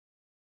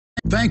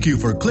Thank you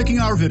for clicking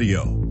our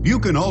video. You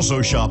can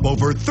also shop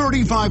over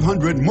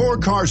 3,500 more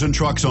cars and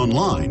trucks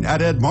online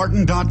at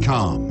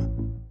edmartin.com.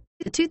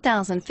 The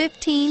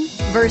 2015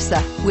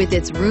 Versa. With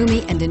its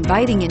roomy and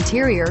inviting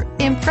interior,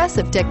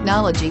 impressive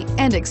technology,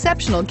 and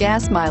exceptional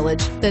gas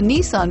mileage, the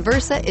Nissan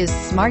Versa is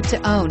smart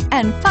to own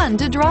and fun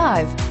to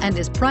drive and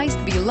is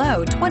priced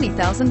below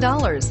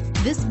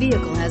 $20,000. This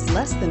vehicle has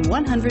less than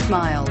 100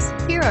 miles.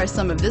 Here are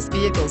some of this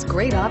vehicle's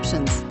great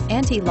options: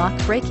 anti-lock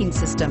braking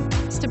system,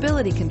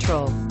 stability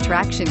control,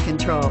 traction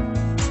control,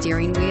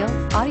 steering wheel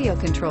audio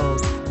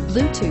controls,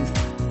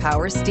 Bluetooth,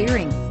 power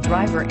steering,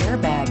 driver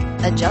airbag,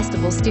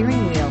 adjustable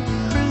steering wheel,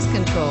 cruise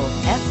control,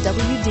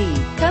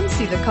 FWD. Come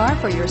see the car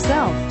for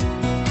yourself.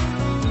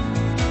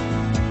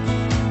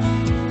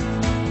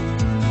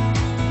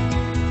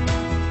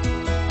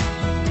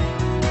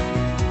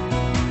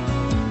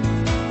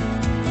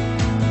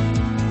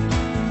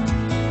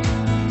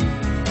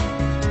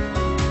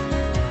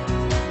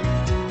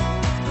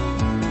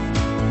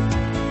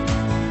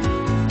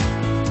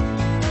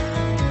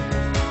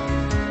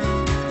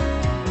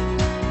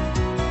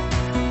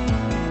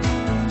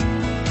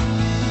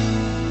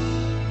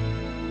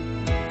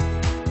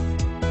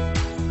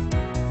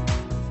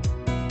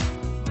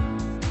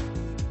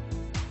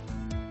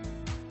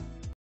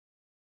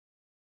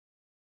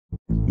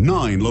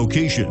 Nine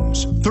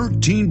locations,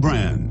 13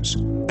 brands,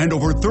 and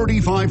over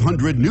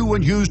 3,500 new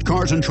and used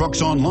cars and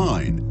trucks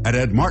online at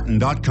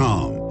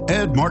edmartin.com.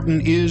 Ed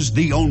Martin is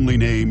the only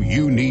name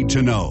you need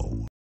to know.